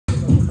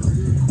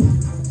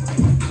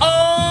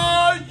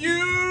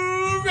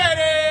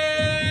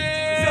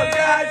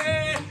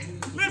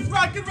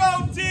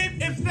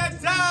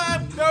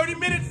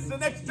The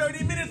next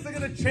 30 minutes are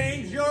gonna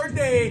change your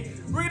day.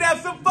 We're gonna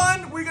have some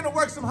fun. We're gonna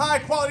work some high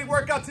quality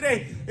workout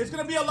today. It's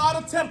gonna be a lot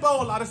of tempo,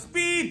 a lot of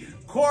speed,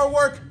 core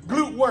work,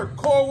 glute work,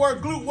 core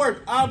work, glute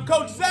work. I'm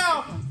Coach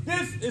Sal.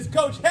 This is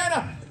Coach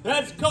Hannah.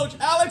 That's Coach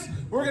Alex.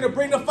 We're gonna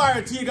bring the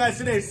fire to you guys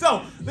today.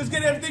 So let's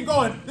get everything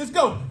going. Let's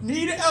go.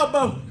 Knee to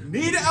elbow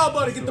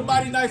to get the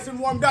body nice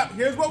and warmed up.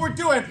 Here's what we're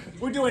doing.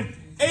 We're doing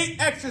 8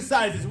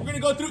 exercises. We're gonna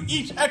go through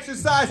each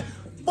exercise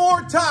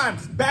 4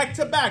 times back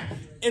to back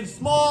in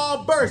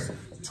small bursts.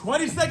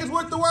 20 seconds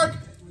worth of work,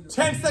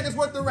 10 seconds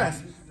worth of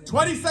rest.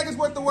 20 seconds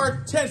worth of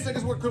work, 10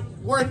 seconds worth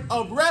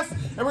of rest.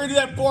 And we're gonna do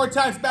that 4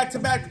 times back to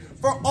back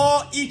for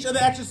each of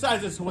the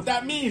exercises. So what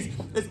that means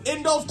is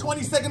in those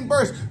 20-second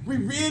bursts, we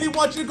really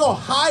want you to go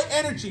high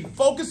energy.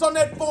 Focus on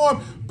that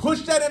form,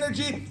 push that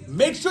energy,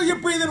 make sure you're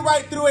breathing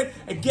right through it,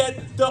 and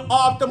get the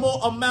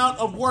optimal amount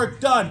of work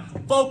done.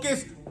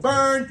 Focus,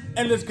 burn,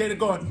 and let's get it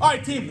going. All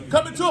right, team,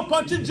 coming to a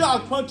punch and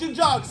jog, punch and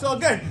jog. So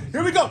again,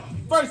 here we go.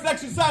 First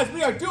exercise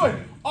we are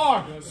doing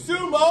our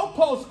sumo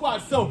pole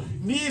squats. So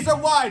knees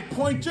are wide,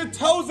 point your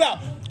toes out.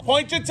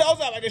 Point your toes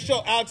out. I can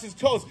show Alex's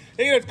toes.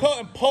 You're gonna go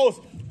and pulse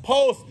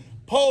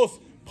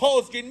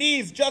your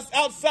knees just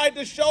outside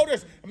the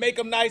shoulders and make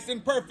them nice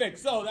and perfect.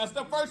 So that's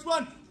the first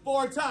one,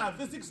 4 times.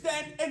 Let's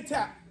extend and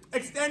tap,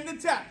 extend and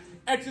tap.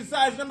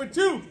 Exercise number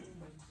 2,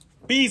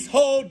 beast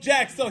hold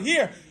jack. So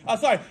here,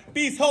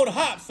 beast hold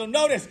hops. So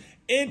notice,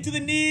 into the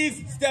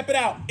knees, step it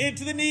out.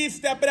 Into the knees,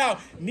 step it out.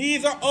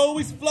 Knees are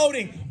always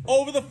floating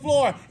over the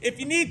floor. If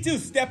you need to,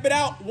 step it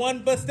out.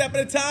 1 step at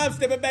a time,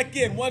 step it back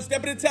in. 1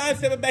 step at a time,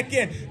 step it back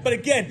in. But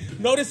again,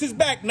 notice his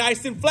back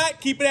nice and flat,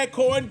 keeping that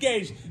core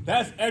engaged.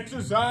 That's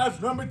exercise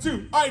number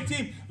 2. All right,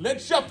 team,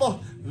 let's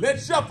shuffle.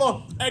 Let's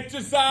shuffle.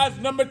 Exercise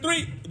number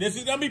 3. This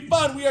is going to be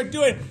fun. We are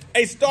doing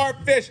a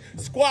starfish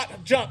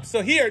squat jump.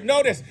 So here,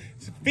 notice,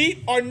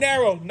 feet are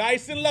narrow,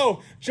 nice and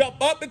low.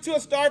 Jump up into a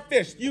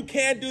starfish. You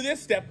can do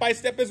this step by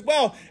step as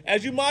well.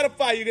 As you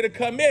modify, you're going to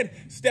come in,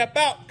 step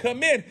out,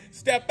 come in,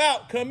 step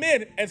out, come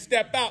in, and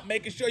step out.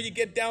 Making sure you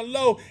get down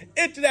low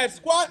into that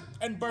squat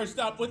and burst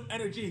up with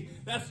energy.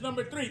 That's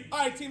number 3. All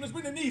right, team, let's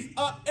bring the knees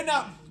up and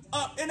out,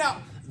 up and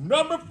out.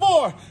 Number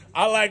 4,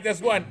 I like this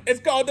one. It's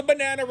called the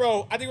banana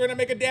roll. I think we're gonna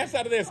make a dance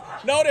out of this.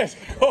 Notice,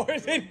 core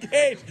is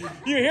engaged.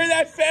 You hear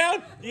that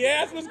sound?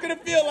 Yeah, that's what it's gonna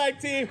feel like,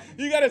 team.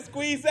 You gotta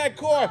squeeze that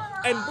core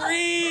and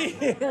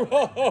breathe and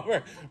roll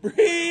over.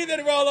 Breathe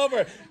and roll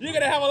over. You're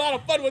gonna have a lot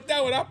of fun with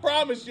that one, I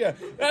promise you.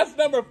 That's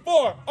number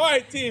 4. All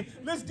right, team,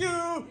 let's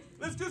do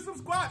some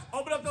squats.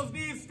 Open up those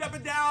knees, step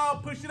it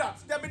down, push it up.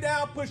 Step it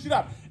down, push it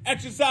up.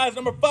 Exercise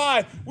number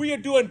 5, we are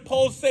doing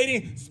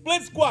pulsating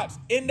split squats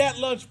in that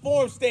lunge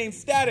form, staying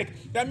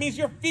static. That means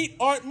your feet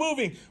aren't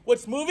moving.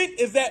 What's moving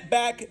is that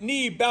back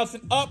knee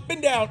bouncing up and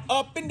down,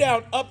 up and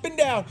down, up and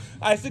down.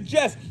 I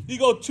suggest you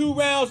go 2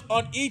 rounds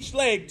on each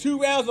leg,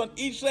 2 rounds on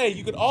each leg.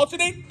 You can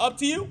alternate, up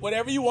to you,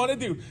 whatever you want to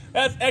do.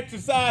 That's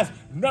exercise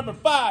number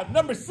 5.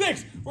 Number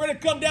 6, we're going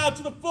to come down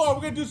to the floor.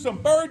 We're going to do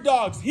some bird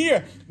dogs.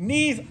 Here,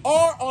 knees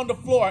are on the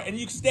floor, and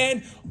you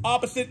stand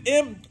opposite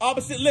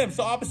limb.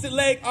 So opposite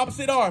leg,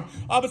 opposite arm,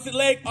 opposite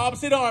leg,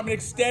 opposite arm, and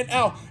extend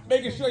out,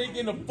 making sure you're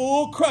getting a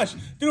full crush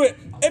through it.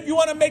 If you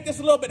want to make this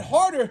a little bit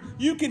harder,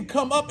 you can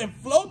come up and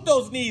float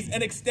those knees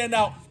and extend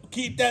out.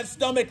 Keep that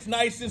stomach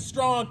nice and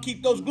strong.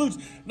 Keep those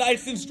glutes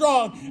nice and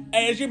strong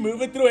as you're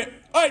moving through it.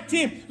 All right,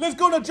 team, let's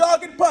go to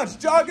jog and punch,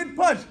 jog and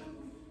punch.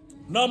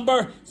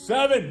 Number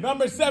 7,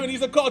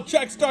 these are called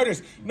track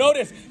starters.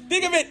 Notice,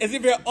 think of it as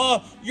if you're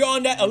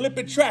on that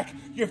Olympic track.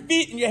 Your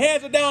feet and your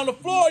hands are down on the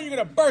floor. You're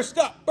gonna burst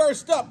up,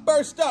 burst up,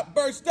 burst up,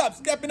 burst up,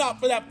 stepping out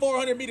for that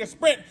 400-meter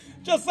sprint,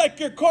 just like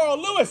your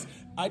Carl Lewis.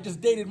 I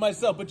just dated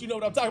myself, but you know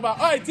what I'm talking about.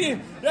 All right,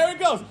 team, there it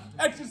goes.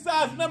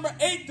 Exercise number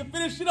 8 to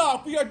finish it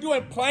off. We are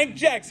doing plank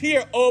jacks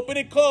here. Open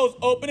and close,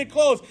 open and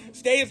close.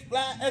 Stay as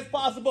flat as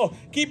possible.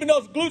 Keeping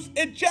those glutes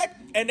in check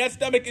and that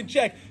stomach in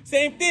check.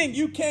 Same thing,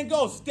 you can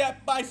go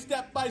step by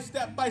step by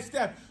step by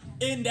step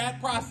in that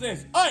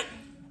process. All right.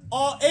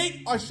 All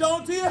 8 are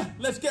shown to you.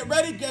 Let's get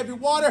ready. Get your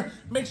water.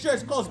 Make sure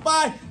it's close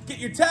by. Get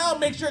your towel.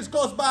 Make sure it's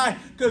close by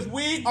because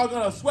we are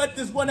going to sweat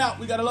this one out.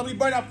 We got a lovely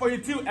burnout for you,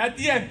 too, at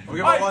the end. All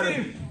right,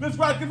 team, let's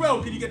rock and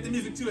roll. Can you get the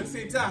music, too, at the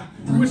same time?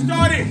 We're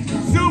starting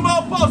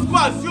sumo pole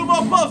squats.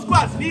 Sumo pole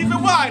squats. Knees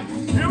are wide.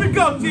 Here we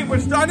go, team. We're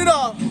starting it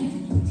off.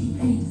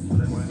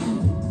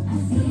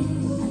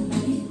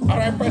 All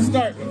right, press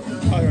start.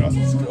 All right,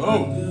 let's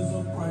go.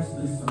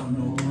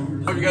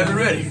 Hope you guys are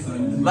ready.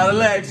 A lot of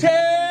legs. 10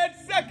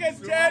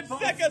 seconds, 10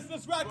 seconds.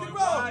 Let's rock and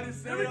roll.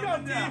 Here we go,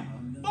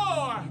 team.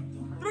 4,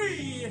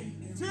 3,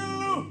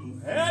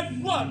 2,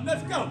 and 1.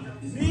 Let's go.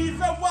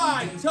 Knees are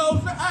wide,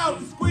 toes are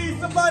out. Squeeze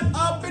the butt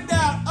up and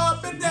down,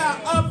 up and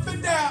down, up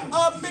and down,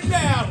 up and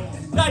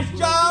down. Nice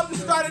job to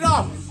start it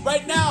off.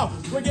 Right now,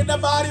 we're getting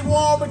that body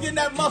warm, we're getting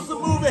that muscle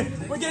moving,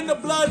 we're getting the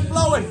blood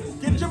flowing.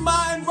 Get your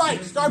mind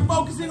right. Start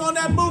focusing on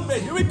that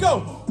movement. Here we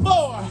go.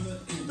 4,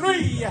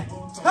 3,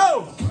 2,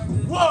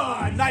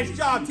 1. Nice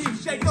job, team.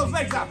 Shake those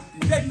legs out.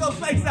 Shake those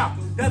legs out.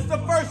 That's the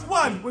first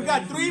one. We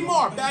got 3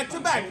 more back to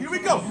back. Here we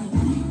go.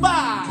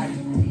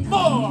 5,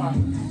 4,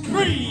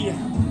 3,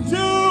 2,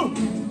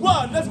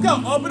 1. Let's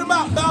go. Open them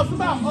out. Bounce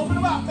them out. Open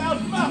them out.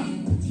 Bounce them out.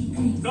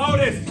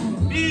 Notice,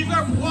 knees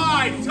are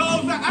wide.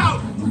 Toes are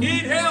out.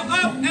 Inhale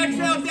up.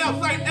 Exhale down.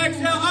 Sorry.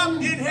 Exhale up.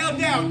 Inhale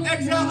down.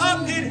 Exhale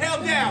up.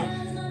 Inhale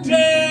down.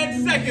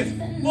 10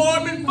 seconds.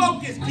 Form and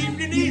focus. Keep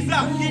your knees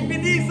up. Keep your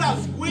knees up.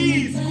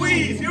 Squeeze.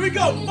 Squeeze. Here we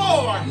go.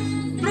 4,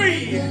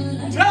 3,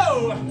 2,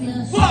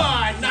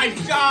 1.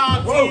 Nice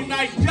job, team.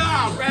 Nice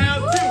job.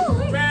 Round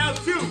 2. Round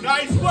 2.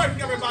 Nice work,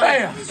 everybody.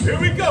 Bam. Here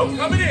we go.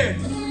 Coming in.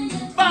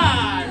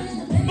 5,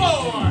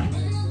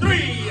 4,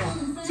 3,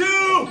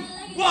 2,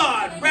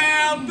 1.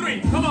 Round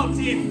 3. Come on,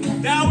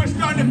 team. Now we're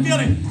starting to feel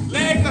it.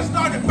 Legs are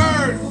starting to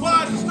burn.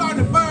 Quads are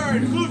starting to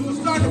burn. Glutes are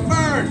starting to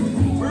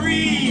burn.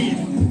 Breathe.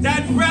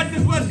 That breath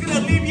is what's going to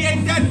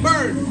alleviate that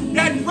burn.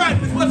 That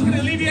breath is what's going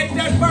to alleviate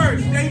that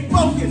burn. Stay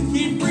focused.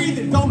 Keep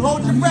breathing. Don't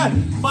hold your breath.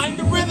 Find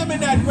the rhythm in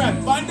that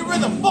breath. Find the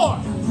rhythm. 4,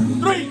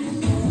 3,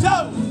 2,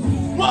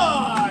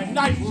 1.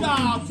 Nice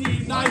job,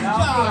 team. Nice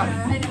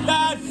job.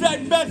 Last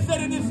set, best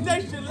set in this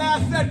station.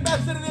 Last set,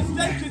 best set in this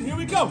station. Here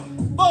we go.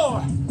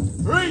 4,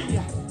 3,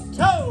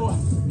 2,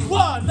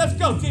 1. Let's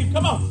go, team.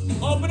 Come on.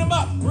 Open them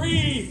up.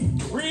 Breathe.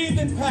 Breathe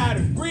in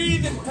pattern.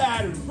 Breathe in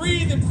pattern.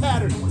 Breathe in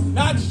pattern.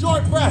 Not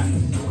short breath.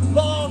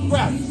 Long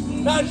breath.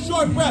 Not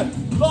short breath.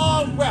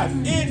 Long breath.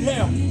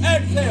 Inhale.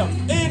 Exhale.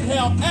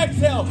 Inhale.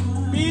 Exhale.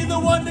 Be the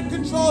one that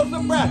controls the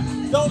breath.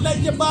 Don't let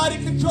your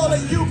body control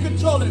it. You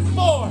control it.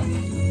 4,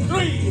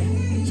 3,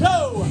 2,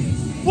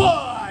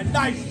 1.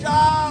 Nice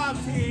job,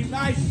 team.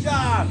 Nice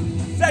job.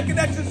 Second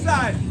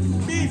exercise.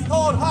 Beast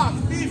hold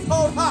hops. Beast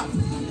hold hops.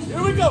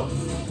 Here we go.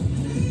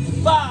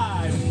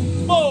 5,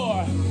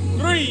 4,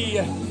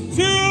 3,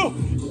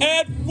 2,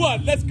 and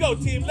 1. Let's go,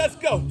 team. Let's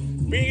go.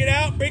 Bring it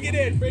out. Bring it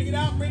in. Bring it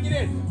out. Bring it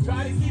in.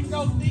 Try to keep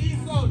those knees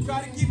low.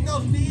 Try to keep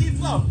those knees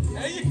low.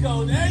 There you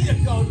go. There you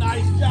go.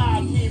 Nice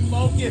job. Keep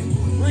focused.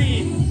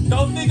 Breathe.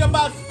 Don't think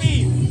about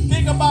speed.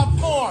 Think about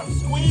form.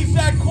 Squeeze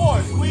that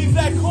core. Squeeze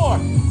that core.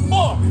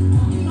 4,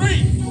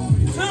 3,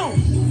 2,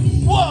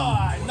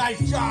 1.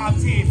 Nice job,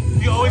 team.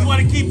 You always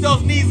want to keep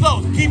those knees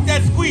low. Keep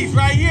that squeeze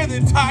right here the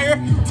entire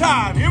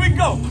time. Here we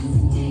go.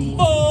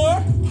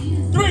 4,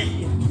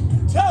 3,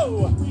 2,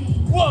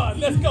 1.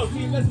 Let's go,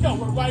 team. Let's go.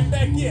 We're right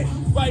back in.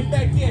 Right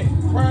back in.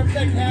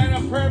 Perfect,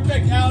 Hannah.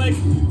 Perfect, Alex.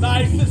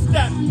 Nice to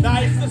step.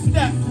 Nice to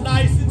step.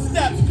 Nice in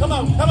steps. Come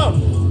on. Come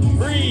on.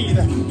 Breathe.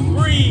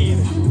 Breathe.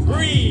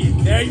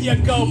 Breathe. There you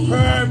go.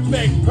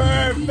 Perfect.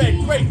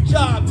 Perfect. Great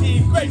job,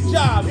 team. Great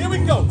job. Here we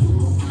go.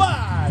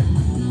 5,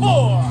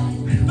 4,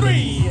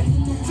 3,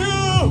 2,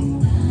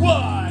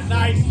 1.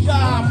 Nice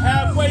job.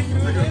 Halfway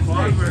through this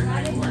station.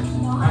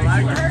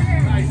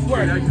 Nice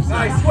work.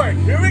 Nice work.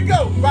 Here we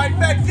go. Right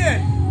back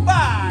in.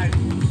 5,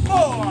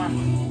 4,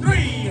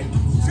 3,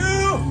 2,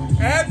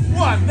 and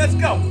 1. Let's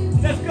go.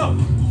 Let's go.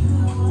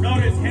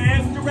 Notice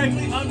hands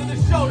directly under the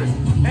shoulders.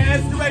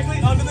 Hands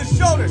directly under the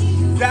shoulders.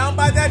 Down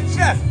by that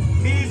chest.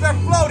 Knees are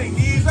floating.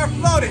 Knees are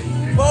floating.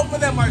 Both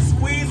of them are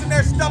squeezing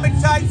their stomach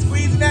tight,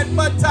 squeezing that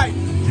butt tight.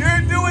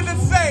 You're doing the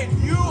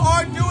same. You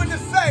are doing the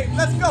same.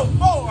 Let's go.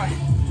 4,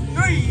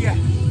 3,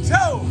 2,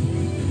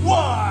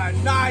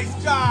 1.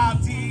 Nice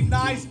job, team.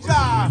 Nice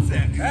job.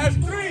 That's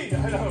 3.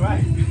 I know,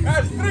 right?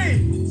 That's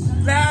 3.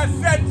 Last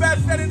set,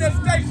 best set in this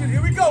station.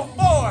 Here we go.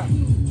 4,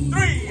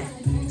 3,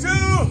 2,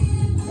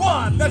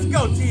 1. Let's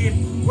go,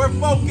 team. We're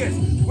focused.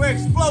 We're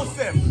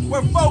explosive.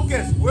 We're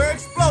focused. We're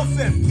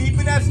explosive.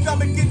 Keeping that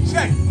stomach in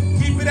check.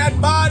 Keeping that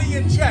body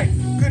in check.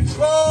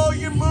 Control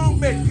your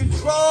movement.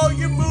 Control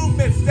your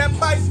movement. Step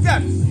by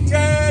step.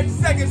 10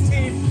 seconds,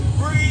 team.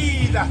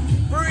 Breathe.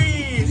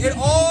 Breathe. It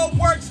all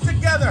works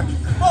together.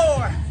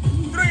 4,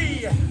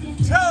 3,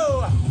 2,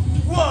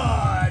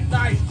 1.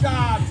 Nice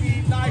job,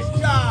 team. Nice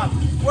job.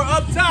 We're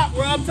up top.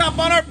 We're up top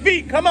on our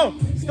feet. Come on.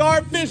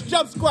 Starfish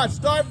jump squats.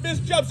 Starfish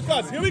jump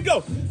squats. Here we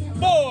go.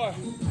 4,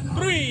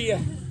 3,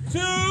 2,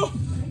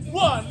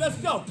 1. Let's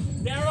go.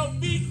 Narrow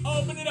feet,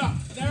 open it up.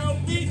 Narrow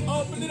feet,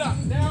 open it up.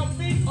 Narrow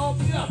feet,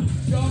 open it up.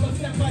 Show them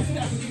step by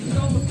step.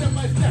 Show them step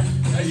by step.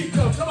 There you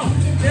go. Come on.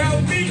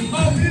 Narrow feet,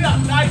 open it up.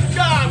 Nice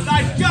job.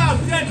 Nice job.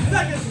 10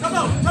 seconds. Come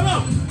on. Come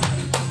on.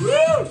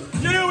 Woo!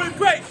 You're doing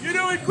great. You're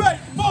doing great.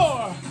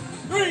 4,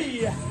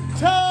 3,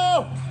 2,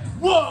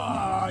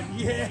 1.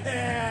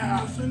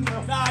 Yeah.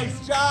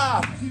 Nice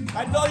job.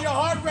 I know your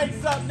heart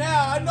rate's up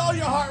now. I know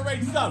your heart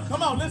rate's up.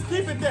 Come on. Let's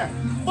keep it there.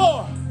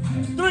 4,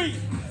 3,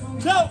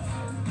 2,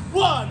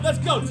 1. Let's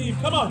go, team.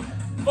 Come on.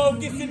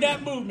 Focus in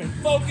that movement.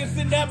 Focus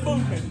in that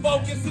movement.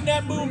 Focus in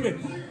that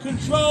movement.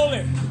 Control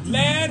it.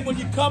 Land when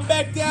you come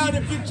back down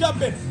if you're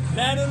jumping.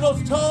 Land on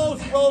those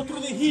toes, roll through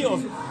the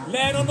heels.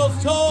 Land on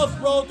those toes,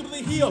 roll through the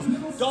heels.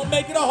 Don't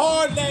make it a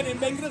hard landing.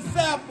 Make it a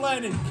soft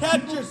landing.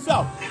 Catch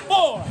yourself.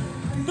 4,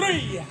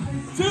 3,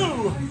 2,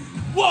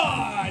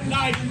 1.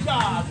 Nice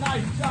job.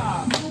 Nice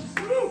job.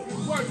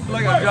 Work,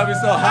 Like I'm jumping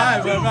so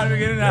high, but I'm not even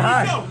getting that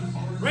high.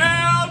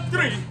 Round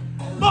 3,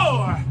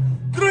 4,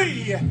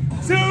 3,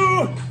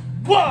 2,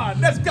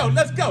 1. Let's go.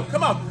 Let's go.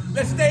 Come on.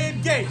 Let's stay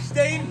engaged.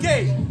 Stay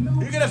engaged.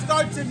 You're going to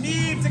start to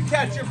need to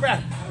catch your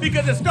breath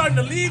because it's starting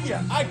to leave you.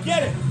 I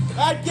get it.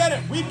 I get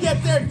it. We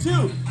get there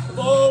too.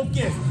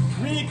 Focus.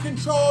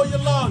 Recontrol your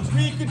lungs.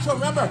 Recontrol.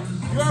 Remember,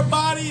 your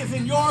body is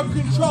in your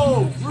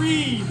control.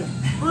 Breathe.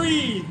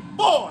 Breathe.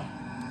 4,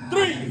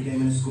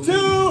 3,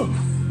 2,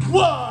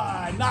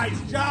 1.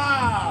 Nice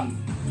job.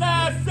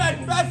 Last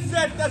set, best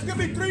set. That's going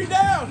to be 3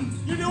 down.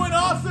 You're doing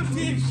awesome,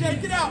 team.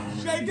 Shake it out.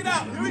 Shake it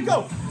out. Here we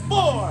go.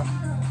 4,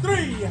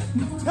 3,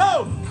 2,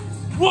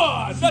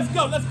 1. Let's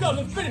go. Let's go.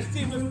 Let's finish,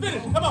 team. Let's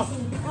finish. Come on.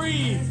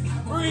 Breathe.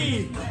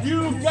 Breathe.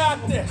 You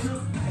got this.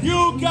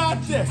 You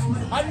got this.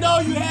 I know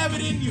you have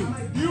it in you.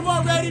 You've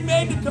already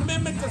made the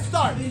commitment to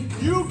start.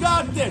 You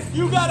got this.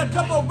 You got a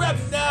couple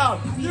reps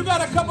down. You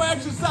got a couple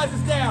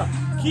exercises down.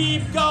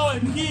 Keep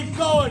going. Keep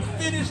going.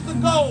 Finish the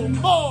goal.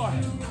 4,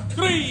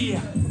 3,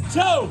 2,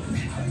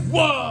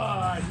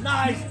 1.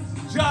 Nice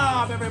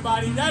job,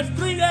 everybody. That's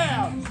 3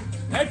 down.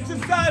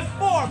 Exercise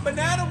 4.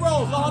 Banana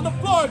rolls on the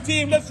floor,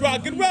 team. Let's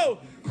rock and roll.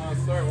 Oh,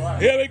 sorry, why?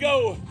 Here we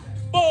go.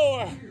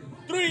 4,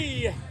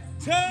 3,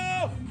 2,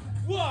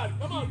 1.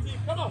 Come on, team.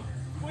 Come on.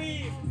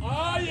 Squeeze.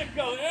 Oh, you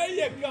go. There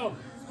you go.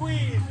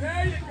 Squeeze.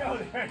 There you go.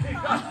 There you go.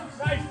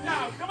 Nice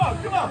job. Come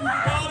on. Come on.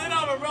 Roll it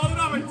over. Roll it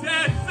over. 10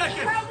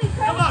 seconds.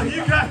 Come on.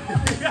 You got it.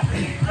 You got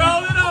it.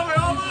 Roll it over.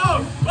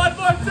 Almost. One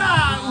more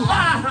time.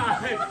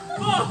 5,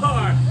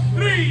 4,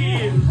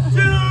 3,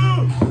 2,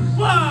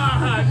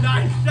 1.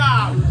 Nice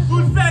job. Who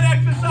said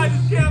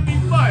exercises can't be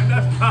fun?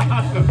 That's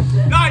awesome.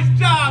 Nice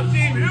job,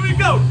 team. Here we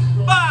go.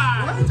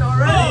 5, 4,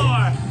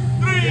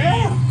 3,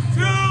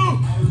 2,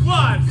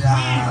 1. Squeeze.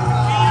 Feet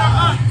are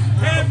up.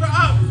 Hands are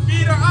up.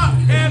 Feet are up.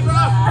 Hands are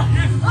up.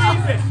 You're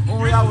squeezing.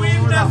 You're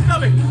squeezing that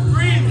stomach.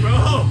 Breathe,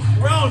 bro.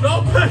 Bro,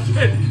 don't push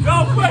it.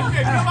 Don't push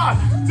it. Come on.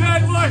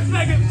 10 more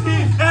seconds,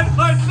 team. 10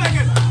 more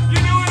seconds.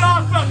 You're doing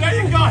awesome. There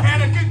you go,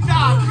 Hannah. Good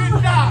job.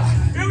 Good job.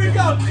 Here we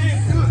go, team.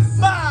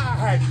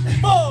 5,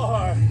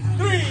 4,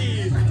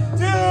 3,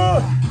 2,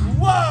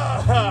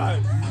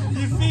 1.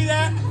 You see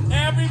that?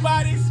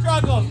 Everybody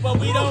struggles, but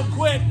we don't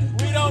quit.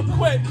 We don't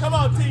quit. Come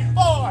on, team.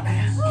 4,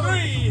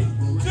 3,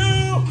 2,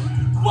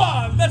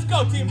 1. Let's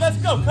go, team. Let's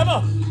go. Come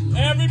on.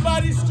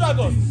 Everybody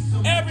struggles.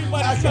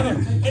 Everybody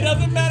struggles. It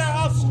doesn't matter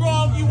how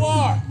strong you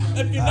are.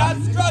 If you're not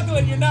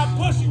struggling, you're not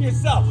pushing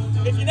yourself.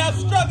 If you're not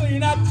struggling, you're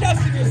not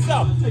testing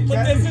yourself.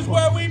 But this is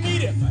where we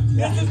meet it.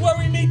 This is where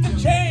we meet the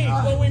change.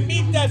 When we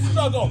meet that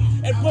struggle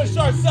and push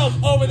ourselves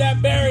over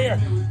that barrier.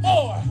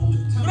 4,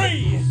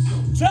 3,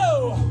 2,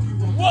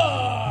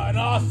 1.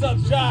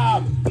 Awesome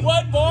job.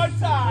 One more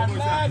time.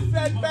 Last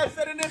set, best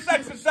set in this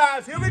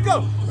exercise. Here we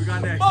go. We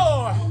got next.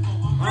 4,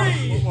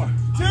 3,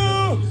 2,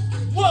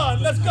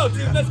 1. Let's go,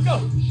 team. Let's go.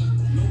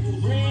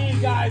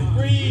 Breathe, guys.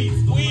 Breathe.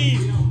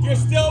 Squeeze. You're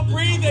still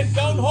breathing.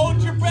 Don't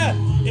hold your breath.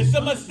 It's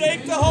a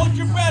mistake to hold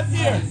your breath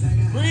here.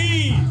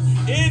 Breathe.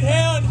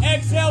 Inhale and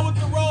exhale with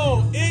the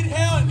roll.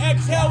 Inhale and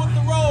exhale with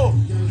the roll.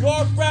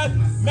 Your breath.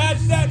 Match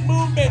that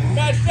movement.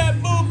 Match that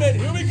movement.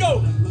 Here we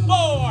go.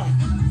 4,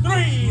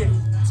 3,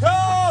 2,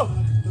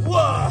 1.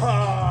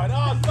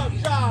 Awesome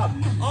job.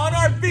 On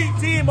our feet,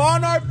 team.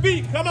 On our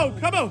feet. Come on.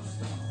 Come on.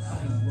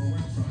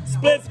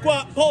 Split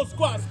squat, pull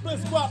squat, split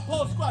squat,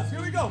 pull squats.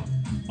 Here we go.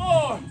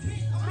 4,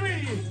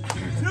 3,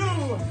 2,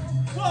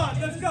 1.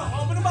 Let's go.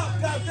 Open them up,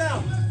 drop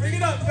down. Bring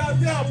it up, drop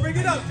down. Bring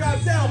it up,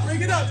 drop down.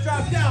 Bring it up,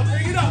 drop down.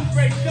 Bring it up.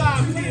 Great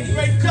job, team.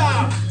 Great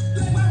job.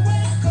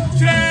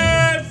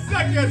 10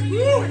 seconds.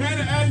 Woo.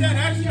 Add that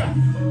extra.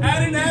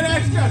 Add in that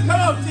extra.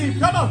 Come on, team.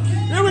 Come on.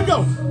 Here we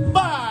go.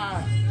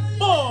 5,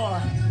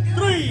 4,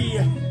 3,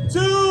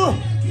 2,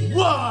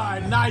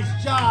 1.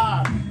 Nice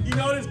job. You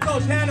notice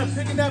Coach Hannah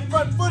picking that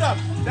front foot up.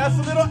 That's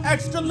a little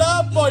extra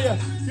love for you.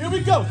 Here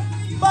we go.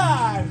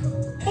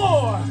 5,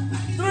 4,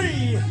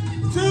 3,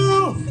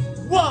 2,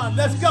 1.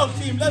 Let's go,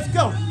 team. Let's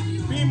go.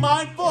 Be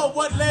mindful of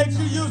what legs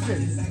you're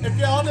using. If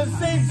you're on the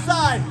same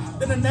side,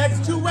 then the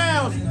next 2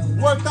 rounds,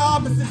 work the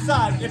opposite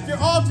side. If you're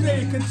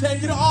alternating,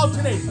 continue to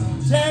alternate.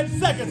 10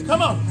 seconds.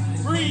 Come on.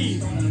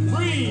 Breathe.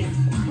 Breathe.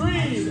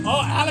 Breathe.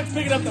 Oh, Alex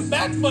picking up the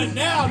back foot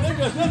now. Look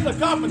at this is a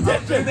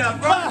competition.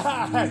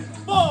 5,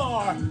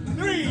 4,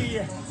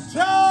 3, 2,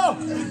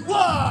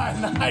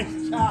 1.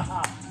 Nice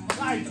job.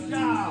 Nice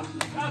job.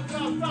 That's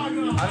what I'm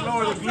talking about. I don't know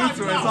where the glutes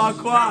are. It's all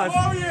quads.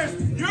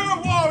 You're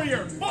a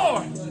warrior.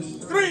 4,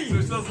 3, 2,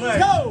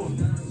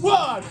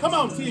 1. Come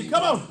on, team.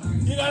 Come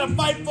on. You gotta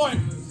fight for it.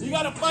 You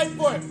gotta fight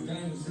for it.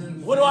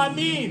 What do I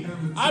mean?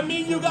 I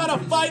mean you gotta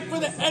fight for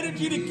the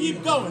energy to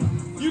keep going.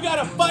 You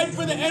gotta fight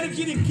for the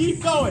energy to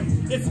keep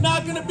going. It's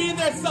not gonna be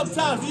there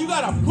sometimes. You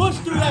gotta push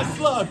through that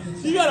slug.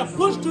 You gotta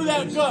push through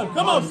that gun.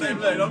 Come on, team.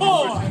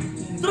 4,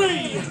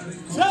 3,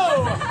 2,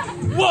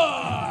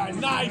 1.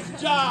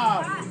 Nice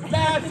job.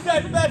 Last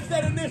set, best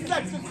set in this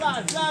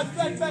exercise. Last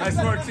set, best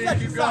set in this exercise.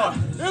 Keep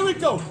going. Here we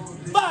go.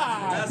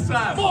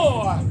 5,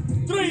 4,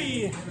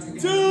 3,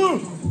 2,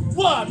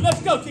 1.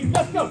 Let's go, team.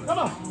 Let's go. Come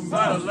on.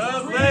 I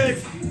love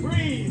legs.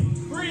 Breathe.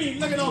 Breathe.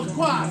 Look at those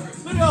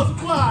quads. Look at those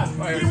quads.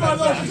 We wear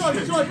those short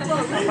shorts for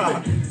a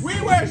reason. We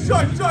wear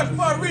short shorts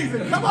for a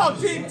reason. Come on,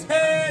 team.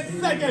 10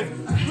 seconds.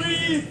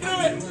 Breathe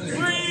through it.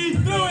 Breathe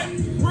through it.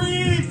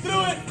 Breathe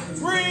through it.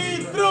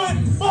 Breathe through it.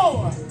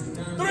 4,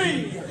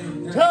 3,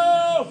 2,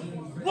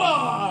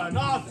 1.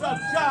 Awesome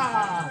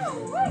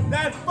job.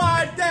 That's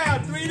 5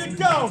 down, 3 to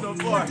go.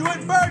 We're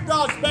doing bird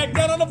dogs back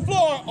down on the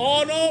floor.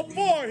 On all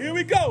 4. Here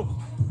we go.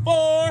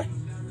 4,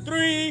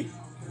 3,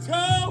 2,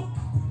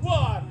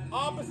 1.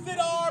 Opposite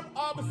arm,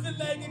 opposite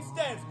leg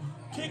extends.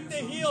 Kick the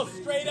heel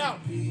straight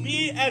out.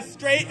 Be as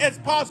straight as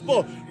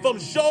possible. From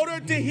shoulder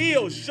to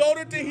heel,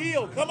 shoulder to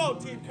heel. Come on,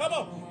 team, come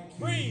on.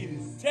 Breathe.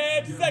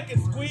 10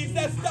 seconds. Squeeze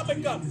that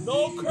stomach up.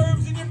 No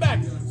curves in your back.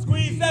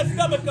 Squeeze that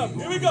stomach up.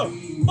 Here we go.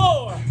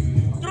 4,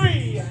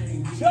 3,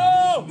 2,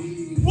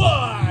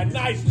 1.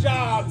 Nice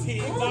job,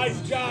 team.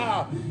 Nice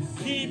job.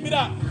 Keep it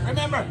up.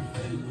 Remember,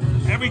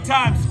 every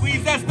time,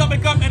 squeeze that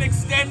stomach up and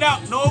extend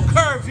out. No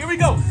curves. Here we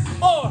go.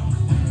 4,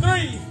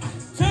 3,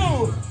 2,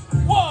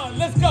 1.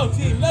 Let's go,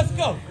 team. Let's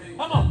go.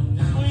 Come on.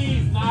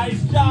 Squeeze.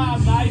 Nice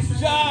job. Nice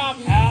job.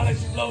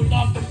 Alex floating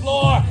off the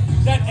floor.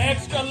 That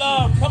extra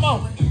love. Come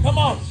on. Come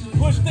on.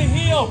 Push the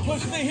heel.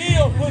 Push the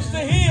heel. Push the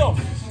heel.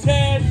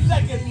 10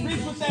 seconds.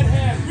 Reach with that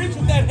hand. Reach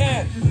with that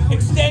hand.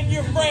 Extend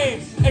your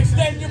frame.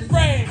 Extend your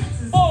frame.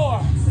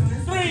 4,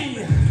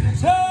 3,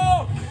 2,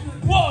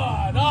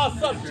 1.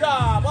 Awesome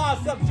job.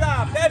 Awesome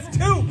job. That's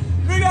 2.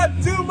 We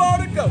got 2 more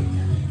to go.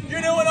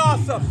 You're doing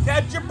awesome.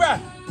 Catch your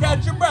breath.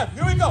 Catch your breath.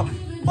 Here we go.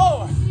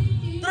 4,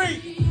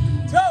 3,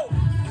 2,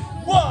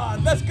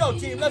 1. Let's go,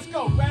 team. Let's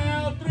go.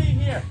 Round 3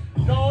 here.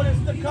 Notice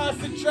the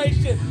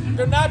concentration.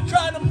 They're not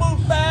trying to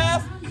move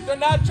fast. They're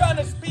not trying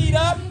to speed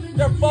up.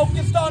 They're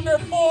focused on their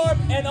form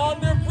and on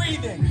their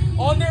breathing.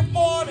 On their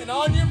form and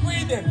on your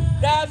breathing.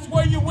 That's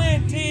where you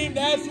win, team.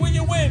 That's where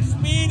you win.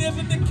 Speed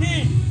isn't the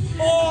key.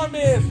 Form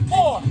is.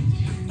 4,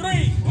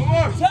 3, 2,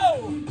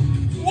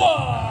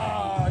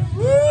 1.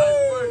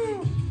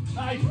 Woo!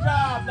 Nice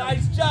job.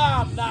 Nice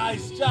job.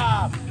 Nice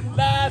job.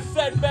 Last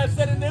set, best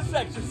set in this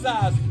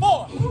exercise.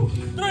 4,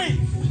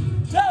 3,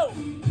 2,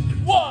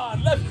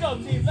 1. Let's go,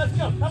 team. Let's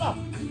go. Come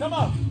on. Come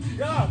on.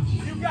 Come on.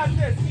 You got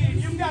this, team.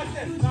 You got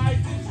this.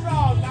 Nice and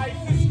strong. Nice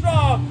and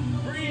strong.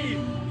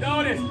 Breathe.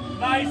 Notice.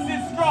 Nice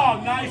and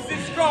strong. Nice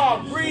and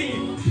strong.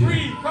 Breathe.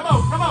 Breathe. Come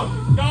on. Come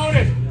on.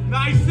 Notice.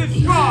 Nice and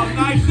strong.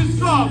 Nice and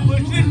strong.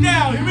 Push it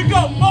down. Here we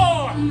go.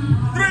 4,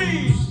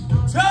 3,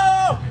 2,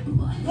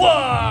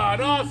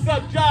 1.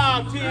 Awesome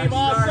job, team.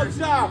 Awesome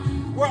job.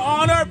 We're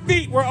on our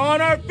feet. We're on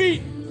our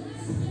feet.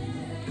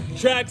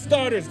 Track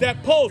starters.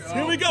 That pulse.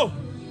 Here we go.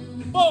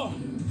 4,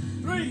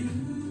 3,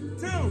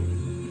 2,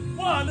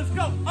 1. Let's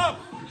go. Up.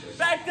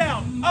 Back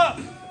down. Up.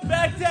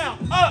 Back down.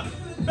 Up.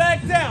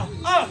 Back down.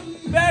 Up.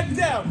 Back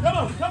down. Come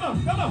on. Come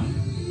on. Come on.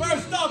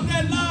 First off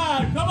that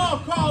line. Come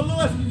on, Carl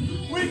Lewis.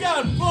 We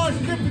got Florence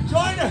Griffin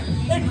Joyner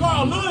and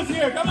Carl Lewis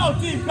here. Come on,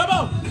 team. Come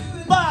on.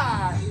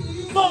 5,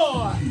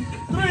 4,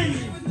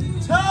 3,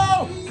 2,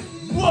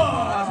 1.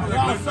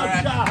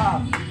 Awesome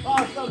job.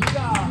 Awesome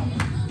job.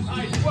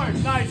 Nice work.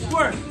 Nice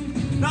work.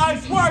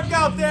 Nice work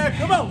out there.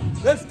 Come on.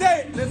 Let's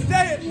stay it. Let's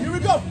stay it. Here we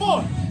go.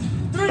 4,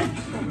 3, 2,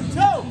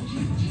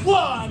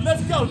 1.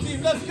 Let's go,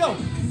 team. Let's go.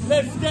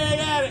 Let's stay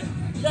at it.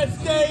 Let's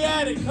stay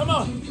at it. Come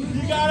on.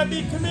 You got to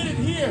be committed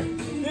here.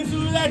 This is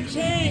where that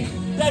change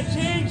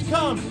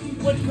comes.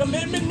 When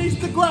commitment meets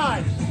the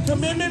grind.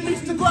 Commitment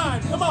meets the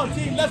grind. Come on,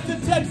 team. Less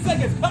than 10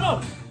 seconds. Come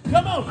on.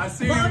 Come on. I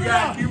see you,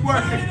 guys. Keep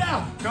working. Burn it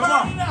out. Come Burn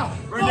on. it out.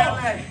 Burn that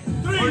leg.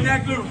 3, Burn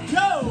that glute. 2,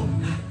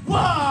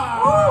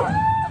 1.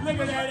 Look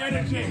at that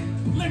energy.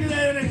 Look at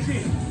that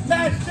energy.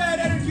 Match that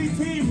energy,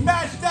 team.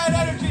 Match that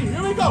energy.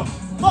 Here we go.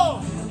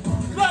 4,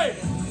 3,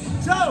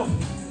 2,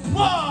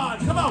 1.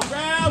 Come on.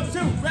 Round 2.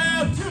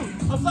 Round 2.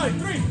 I'm sorry.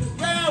 3.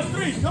 Round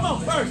 3. Come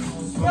on. First.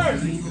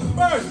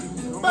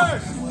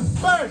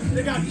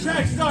 They got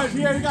track stars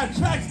here. They got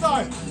track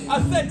stars. I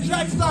said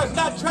track stars,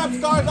 not trap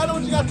stars. I know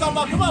what you guys talking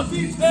about. Come on,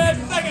 team.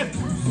 10 seconds.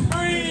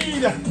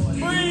 Breathe.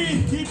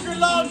 Breathe. Keep your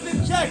lungs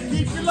in check.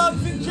 Keep your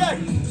lungs in check.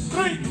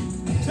 3,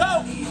 2,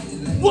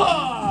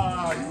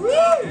 1.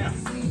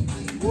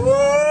 Woo!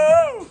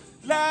 Woo!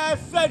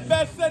 Last set,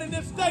 best set in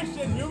this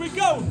station. Here we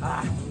go.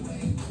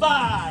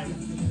 5,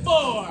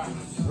 4,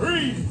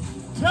 3,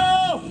 2,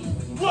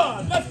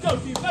 1. Let's go,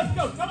 team. Let's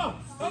go. Come on.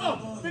 Come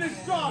on. Finish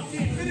strong,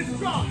 team. Finish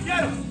strong.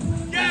 Get him.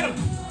 Get him.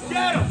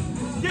 Get him.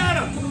 Get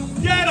him.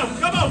 Get him.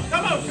 Come on.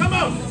 Come on. Come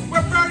on.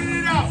 We're burning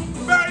it out.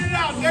 Burning it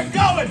out. They're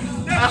going.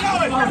 They're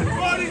going.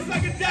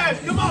 40-second dash.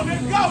 Come on.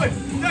 They're going.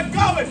 They're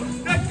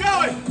going. They're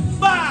going.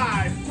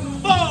 5,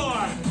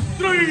 4,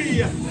 3,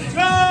 2,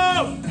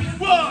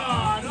 1.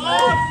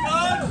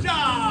 Awesome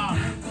job.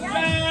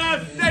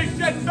 Last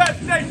station, best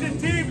station,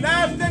 team.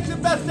 Last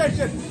station, best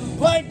station.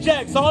 Plank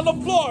jacks on the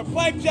floor.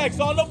 Plank jacks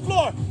on the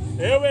floor.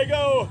 Here we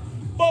go.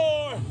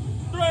 4,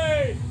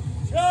 3,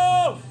 2,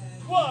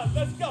 1.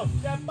 Let's go.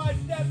 Step by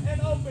step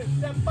and open.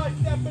 Step by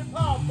step and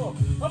powerful.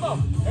 Come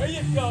on. There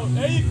you go.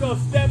 There you go.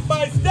 Step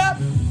by step.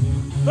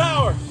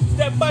 Power.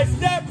 Step by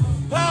step.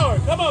 Power.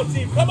 Come on,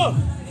 team. Come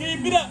on.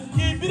 Keep it up.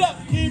 Keep it up.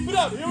 Keep it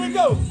up. Here we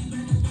go.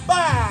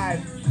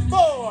 5,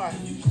 4,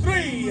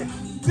 3,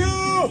 2,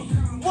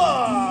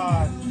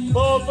 1.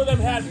 Both of them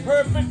had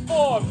perfect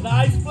form.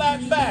 Nice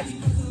flat backs.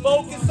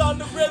 Focus on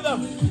the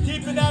rhythm.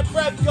 Keeping that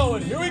breath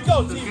going. Here we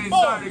go, team.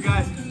 4,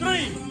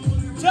 3,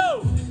 2,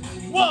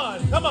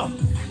 1. Come on.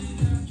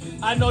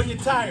 I know you're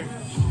tired.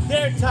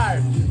 They're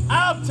tired.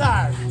 I'm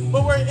tired.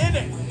 But we're in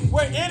it.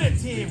 We're in it,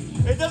 team.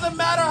 It doesn't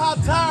matter how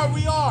tired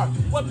we are.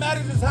 What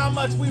matters is how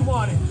much we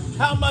want it.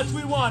 How much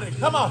we want it.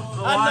 Come on.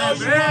 I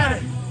know you want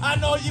it. I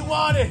know you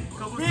want it.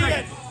 Bring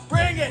it.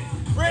 Bring it.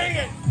 Bring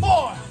it.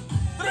 4,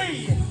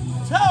 3,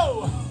 2,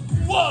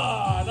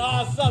 1.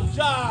 Awesome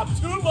job.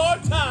 2 more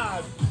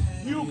times.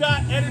 You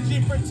got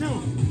energy for 2.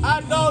 I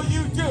know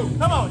you do.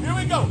 Come on. Here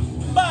we go.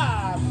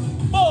 5,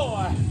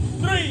 4,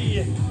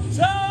 3,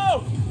 2,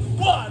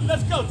 1.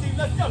 Let's go, team.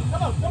 Let's go.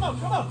 Come on. Come on.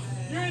 Come on.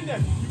 You're in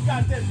this. You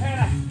got this,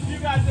 Hannah. You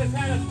got this,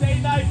 Hannah. Stay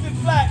nice and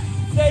flat.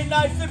 Stay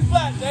nice and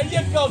flat. There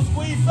you go.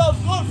 Squeeze those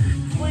glutes.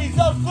 Squeeze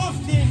those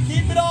glutes, team.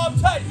 Keep it all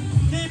tight.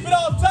 Keep it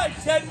all tight.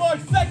 10 more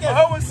seconds.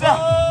 Oh, what's up?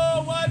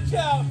 Oh, watch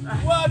out.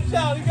 Watch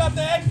out. You got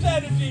the extra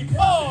energy.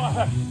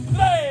 4,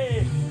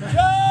 3, 2,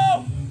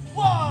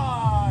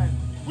 1.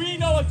 We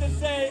know what to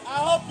say. I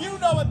hope you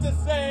know what to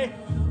say.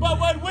 But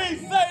when we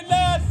say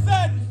last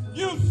set,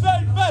 you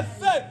say best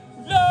set.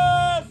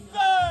 Last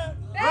set.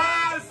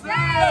 Best set.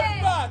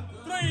 Let's rock.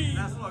 3,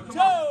 2,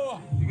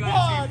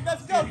 1.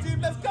 Let's go, team.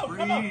 Let's go.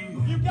 Come on.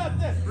 You got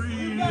this.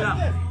 You got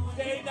this.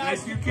 Stay nice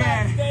Yes, you and can.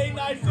 flat. Stay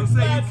nice Don't and say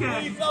flat. you can.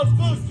 Squeeze those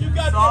glutes. You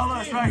got It's all this,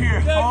 us team. right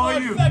here. 10 All more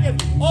you.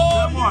 seconds.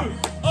 All 10 more. you.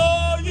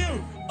 All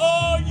you.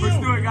 All you. Let's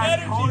do it, guys.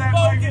 Energy, Hold that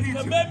mic if you focus, need to.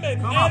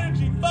 commitment. Come on.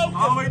 Energy, focus,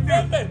 All the way through.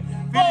 commitment.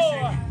 Finish 4,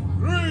 it.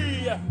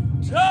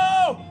 3, 2, 1.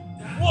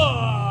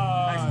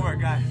 Nice work,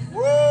 guys.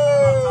 Woo! That's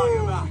what I'm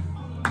talking about.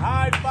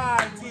 High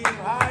five, team.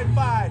 High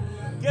five.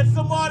 Get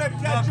some water.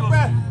 Catch your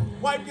breath.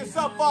 Wipe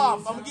yourself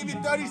off. I'm going to give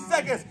you 30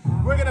 seconds.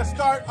 We're going to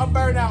start a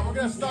burnout. We're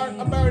going to start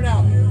a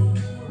burnout.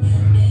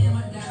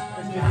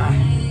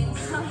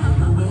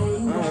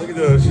 Oh, look at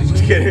those. She's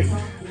just kidding.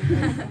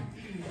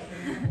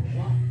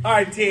 All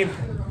right, team.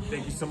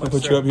 Thank you so much,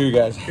 Put sir. you up here,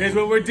 guys. Here's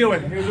what we're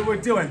doing. Here's what we're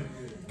doing.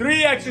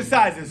 3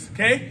 exercises,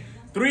 okay?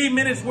 3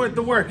 minutes worth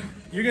of work.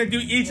 You're gonna do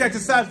each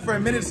exercise for a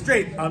minute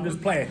straight. I'm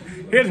just playing.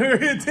 Here's what we're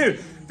gonna do.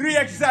 3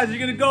 exercises.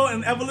 You're gonna go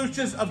in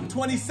evolutions of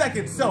 20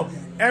 seconds. So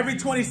every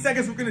 20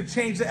 seconds, we're gonna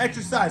change the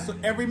exercise. So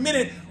every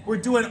minute, we're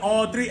doing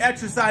all 3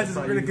 exercises.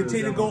 We're gonna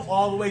continue to go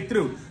all the way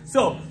through.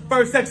 So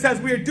first exercise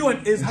we are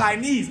doing is high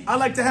knees. I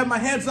like to have my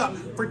hands up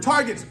for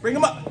targets. Bring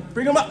them up,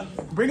 bring them up,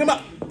 bring them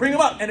up, bring them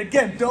up. And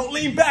again, don't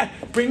lean back.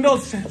 Bring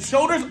those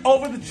shoulders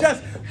over the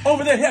chest,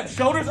 over the hips.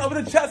 Shoulders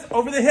over the chest,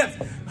 over the hips.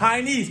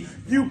 High knees.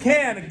 You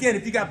can, again,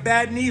 if you got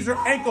bad knees or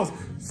ankles,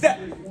 step,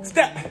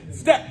 step,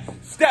 step,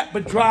 step,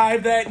 but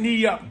drive that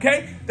knee up,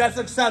 okay? That's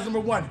exercise number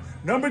 1.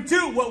 Number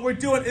 2, what we're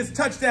doing is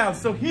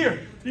touchdowns. So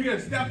here, you're gonna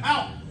step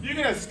out. You're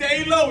gonna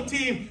stay low,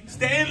 team.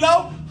 Stay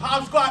low,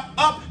 hop squat,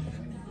 up,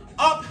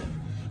 up,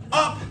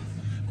 up,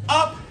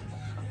 up,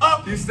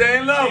 up. You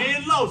staying low.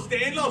 Staying low,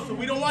 staying low. So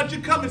we don't want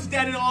you coming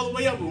standing all the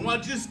way up. We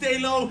want you to stay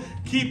low,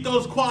 keep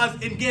those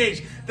quads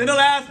engaged. Then the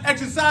last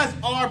exercise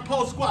are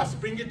pulse squats.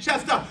 Bring your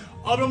chest up,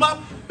 open them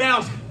up,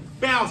 bounce,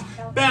 bounce,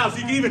 bounce.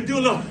 You can even do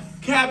a little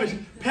cabbage,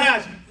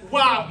 patch,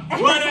 wow,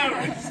 whatever.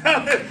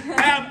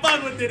 Have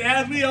fun with it,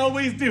 as we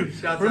always do.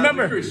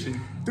 Remember,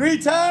 3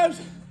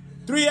 times,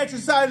 3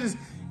 exercises,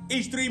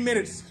 each 3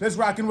 minutes. Let's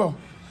rock and roll.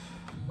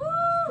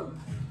 Woo!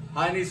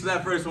 High knees for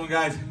that first one,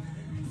 guys.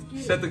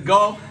 Set the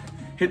goal,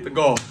 hit the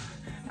goal.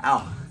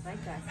 Ow.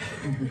 Like that.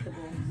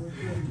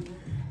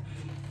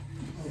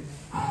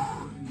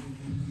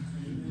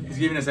 He's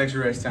giving us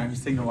extra rest time.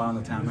 He's taking a while on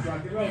the timer.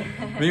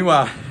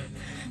 Meanwhile,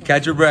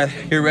 catch your breath.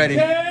 Get ready.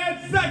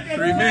 10 seconds.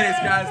 3 minutes,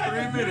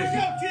 guys. 3 minutes.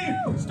 Here we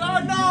go, team.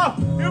 Starting off.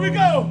 Here we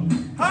go.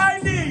 High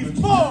knees.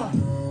 4,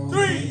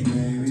 3,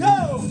 2,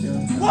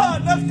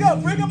 1. Let's go.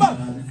 Bring them up.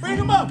 Bring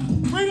them up.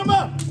 Bring them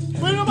up.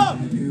 Bring them up.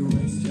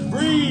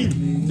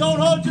 Breathe. Don't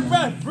hold your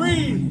breath.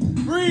 Breathe.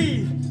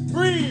 Breathe.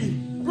 Breathe.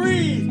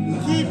 Breathe.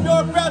 Keep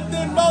your breath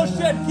in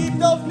motion. Keep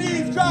those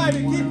knees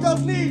driving. Keep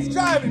those knees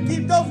driving.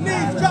 Keep those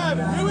knees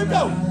driving. Here we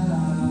go.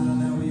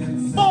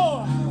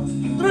 4,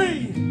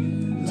 3,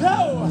 2,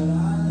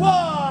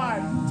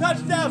 1.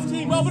 Touchdowns,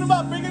 team. Open them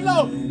up. Bring it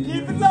low.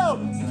 Keep it low.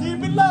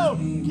 Keep it low.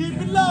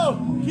 Keep it low.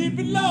 Keep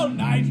it low.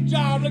 Nice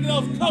job. Look at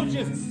those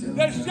coaches.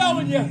 They're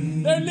showing you.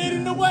 They're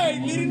leading the way.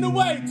 Leading the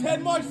way.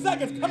 10 more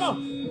seconds. Come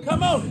on.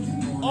 Come on.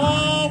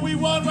 All we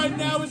want right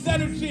now is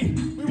energy.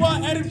 We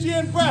want energy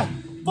and breath.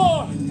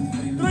 4, 3,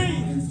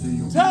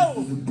 2,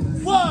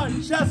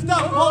 1. Chest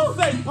up.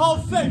 Pulsate.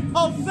 Pulsate.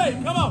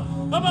 Pulsate. Come on.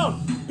 Come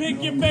on.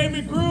 Pick your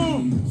favorite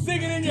groove.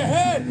 Sing it in your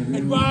head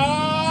and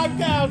rock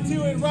out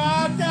to it.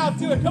 Rock out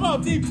to it. Come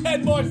on, team.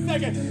 10 more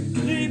seconds.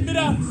 Keep it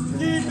up.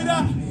 Keep it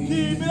up.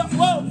 Keep it up.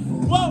 Whoa.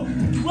 Whoa.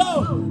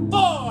 Whoa.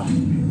 4,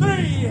 3,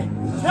 2,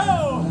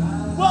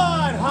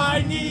 1.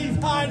 High knees.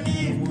 High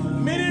knees.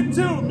 Minute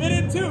 2.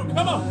 Minute 2.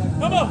 Come on.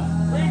 Come on.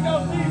 Bring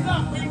those knees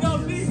up. Bring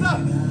those knees up.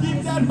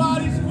 Keep that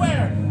body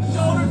square.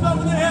 Shoulders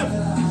over the hips.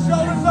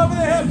 Shoulders over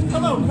the hips.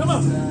 Come on. Come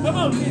on. Come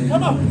on, team.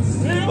 Come on.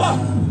 Bring them up.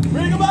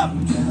 Bring them up.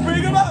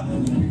 Bring them up.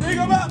 Bring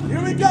them up.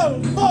 Here we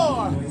go.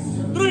 4,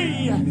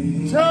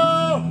 3, 2,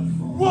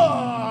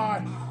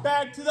 1.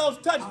 Back to those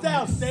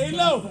touchdowns. Stay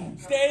low.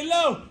 Stay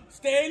low.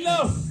 Stay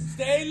low.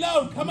 Stay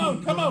low. Come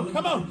on, come on,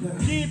 come on.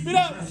 Keep it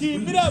up,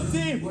 team.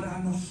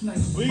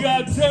 We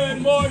got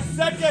 10 more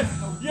seconds.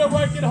 You're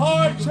working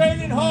hard,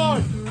 training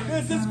hard.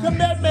 This is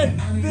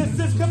commitment.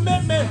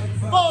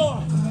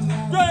 4,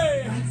 3,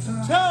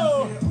 2,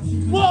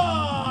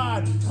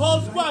 1.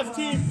 Pull squats,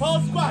 team. Pull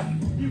squats.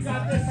 You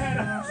got this,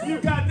 Hannah.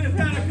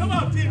 Come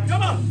on, team.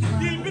 Come on.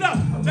 Keep it up.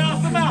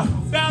 Bounce them out.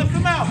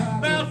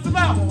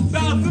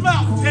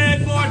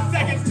 10 more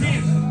seconds,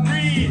 team.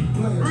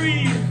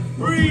 Breathe.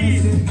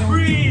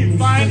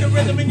 Find the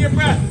rhythm in your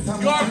breath.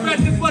 Your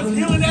breath is what's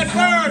healing that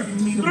burn.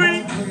 3, 2,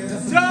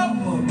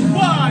 1.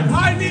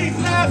 High knees,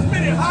 last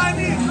minute.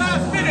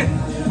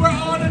 We're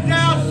on the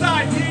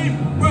downside,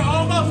 team. We're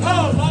almost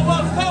home.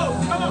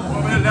 Come on.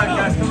 1 minute left,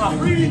 guys. Come on.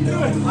 Breathe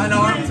through it. I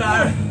know I'm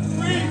tired.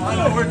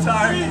 We're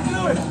tired. Breathe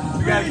through it.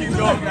 We gotta keep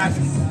going, guys.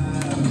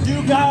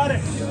 You got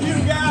it.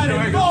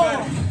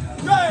 4,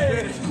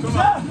 3, 2.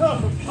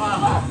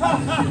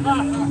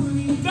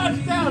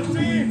 Touchdown,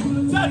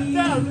 team.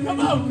 Touchdown. Come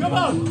on.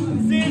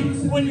 See,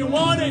 when you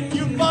want it,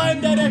 you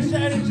find that extra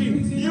energy.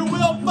 You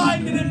will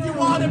find it if you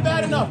want it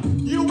bad enough.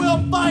 You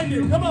will find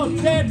it. Come on,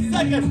 10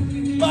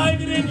 seconds.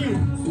 Find it in you.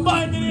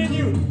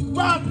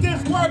 Rock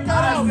this workout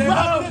out.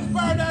 Rock this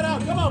burnout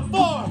out. Come on,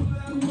 4,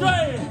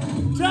 3,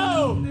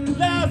 2.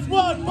 Last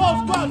one.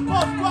 Full squats.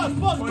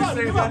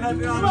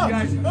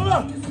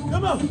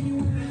 Come on.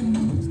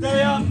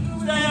 Stay up.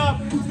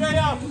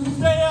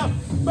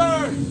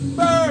 Burn.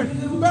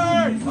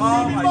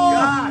 Oh my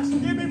gosh.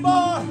 Give me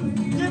more.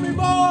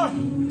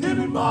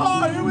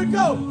 Here we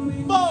go.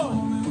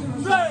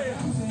 4, 3,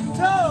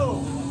 2,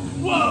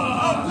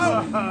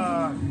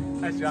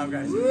 1. Nice job,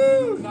 guys.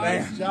 Woo,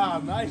 nice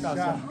job.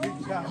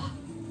 Good job.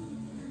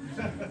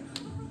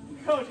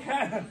 Coach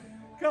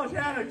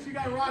Hannah, she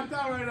got rocked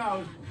out right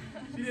now.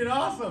 She did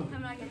awesome.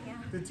 I'm not getting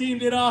out. The team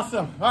did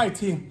awesome. All right,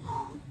 team.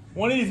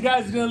 One of these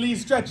guys is going to lead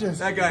stretches.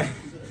 That guy.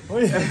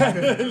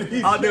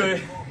 I'll do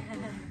it.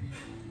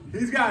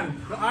 He's got it.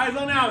 So eyes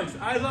on Alex.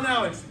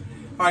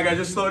 All right, guys,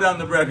 just slow down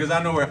the breath because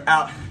I know we're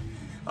out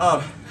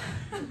of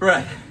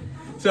breath.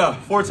 So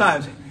 4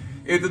 times.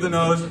 In through the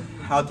nose,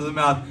 out through the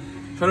mouth.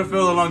 Try to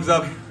fill the lungs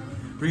up.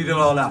 Breathe it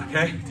all out,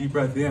 okay? Deep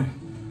breath in.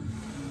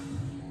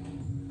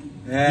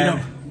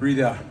 And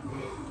breathe out.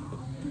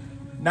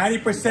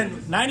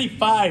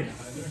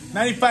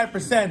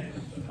 95%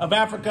 of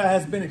Africa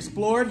has been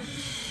explored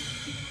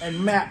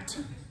and mapped.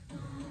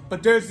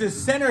 But there's this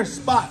center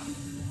spot.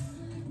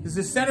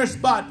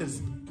 That's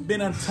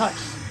been untouched.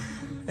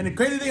 And the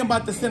crazy thing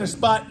about the center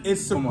spot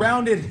is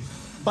surrounded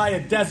by a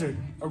desert.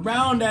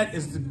 Around that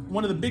is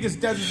one of the biggest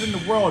deserts in the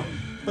world.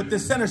 But the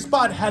center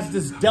spot has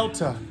this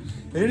delta.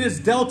 And in this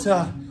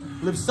delta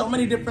live so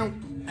many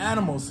different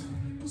animals.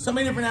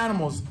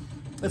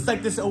 It's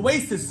like this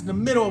oasis in the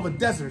middle of a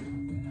desert.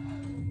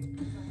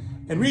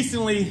 And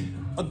recently,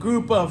 a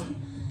group of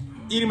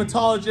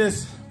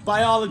entomologists,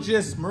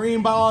 biologists,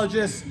 marine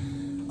biologists,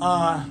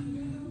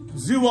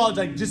 zoologists,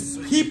 like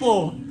just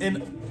people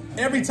in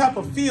every type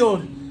of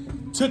field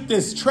took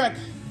this trek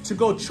to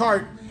go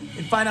chart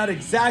and find out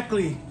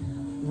exactly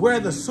where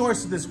the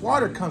source of this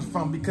water comes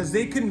from because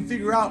they couldn't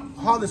figure out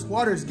how this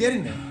water is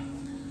getting there.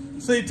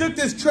 So they took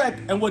this trek,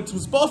 and what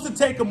was supposed to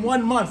take them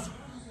 1 month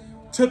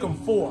took them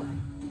 4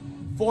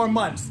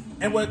 months.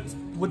 And what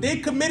they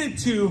committed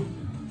to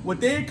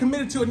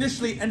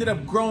initially ended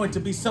up growing to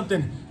be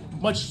something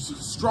much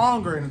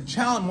stronger and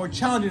more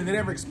challenging than they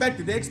ever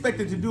expected. They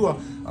expected to do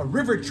a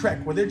river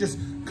trek where they're just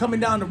coming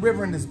down the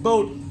river in this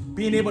boat,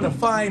 being able to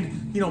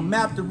find,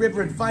 map the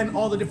river and find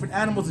all the different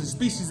animals and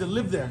species that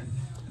live there.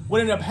 What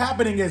ended up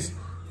happening is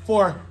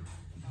for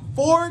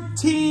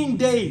 14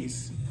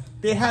 days,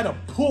 they had to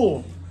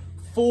pull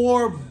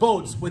 4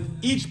 boats, with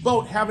each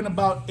boat having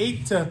about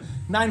 800 to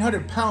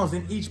 900 pounds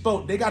in each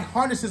boat. They got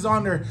harnesses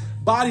on their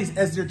bodies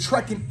as they're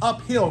trekking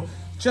uphill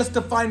just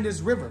to find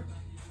this river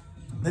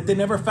that they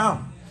never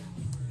found.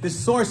 This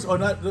source, or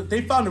not,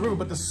 they found the river,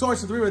 but the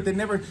source of the river,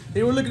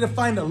 they were looking to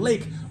find a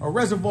lake, a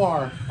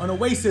reservoir, an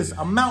oasis,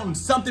 a mountain,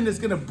 something that's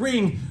gonna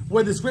bring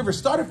where this river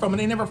started from, and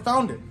they never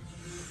found it.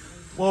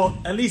 Well,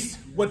 at least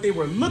what they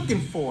were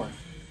looking for,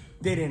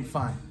 they didn't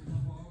find.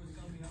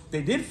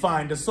 They did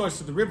find the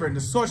source of the river, and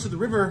the source of the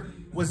river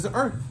was the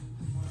earth.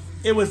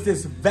 It was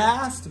this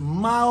vast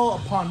mile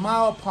upon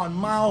mile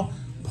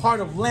part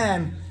of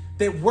land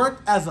that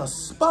worked as a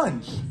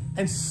sponge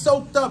and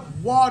soaked up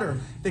water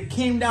that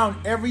came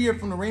down every year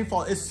from the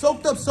rainfall. It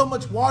soaked up so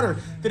much water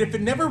that if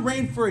it never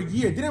rained for a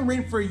year, didn't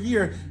rain for a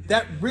year,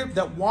 that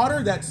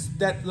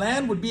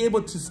land would be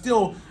able to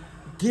still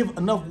give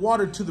enough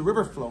water to the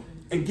river flow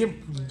and give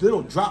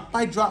little drop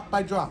by drop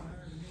by drop.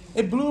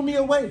 It blew me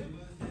away.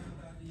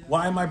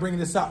 Why am I bringing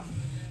this up?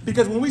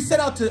 Because when we set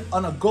out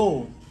on a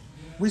goal,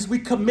 we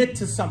commit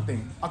to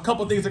something, a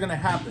couple things are gonna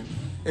happen.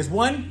 Is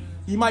one,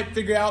 you might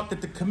figure out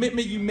that the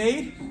commitment you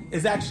made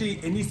is actually,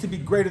 it needs to be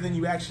greater than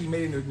you actually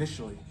made it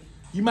initially.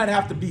 You might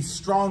have to be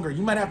stronger.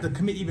 You might have to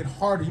commit even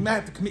harder. You might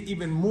have to commit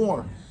even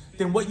more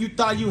than what you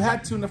thought you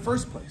had to in the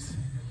first place.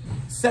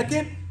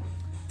 Second,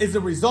 is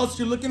the results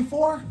you're looking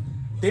for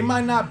They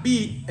might not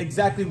be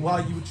exactly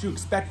what you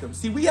expect them.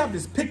 See, we have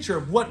this picture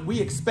of what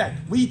we expect.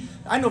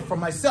 I know for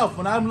myself,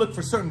 when I look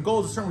for certain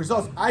goals and certain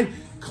results, I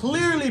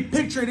clearly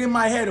picture it in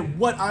my head of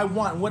what I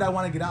want and what I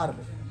want to get out of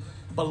it.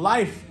 But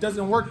life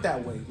doesn't work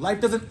that way.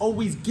 Life doesn't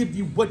always give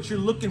you what you're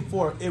looking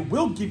for. It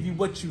will give you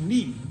what you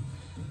need.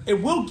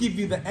 It will give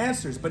you the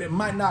answers, but it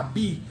might not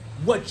be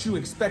what you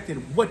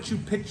expected, what you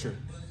pictured.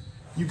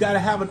 You got to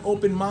have an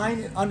open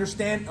mind and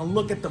understand and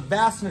look at the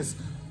vastness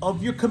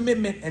of your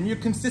commitment and your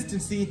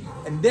consistency,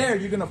 and there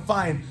you're gonna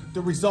find the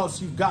results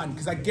you've gotten.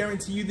 Because I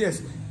guarantee you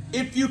this,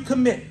 if you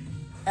commit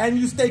and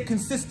you stay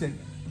consistent,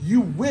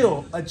 you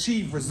will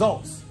achieve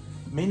results.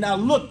 It may not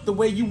look the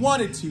way you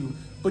want it to,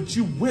 but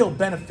you will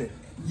benefit.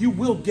 You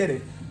will get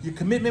it. Your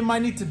commitment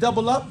might need to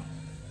double up,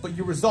 but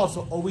your results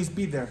will always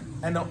be there,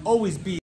 and they'll always be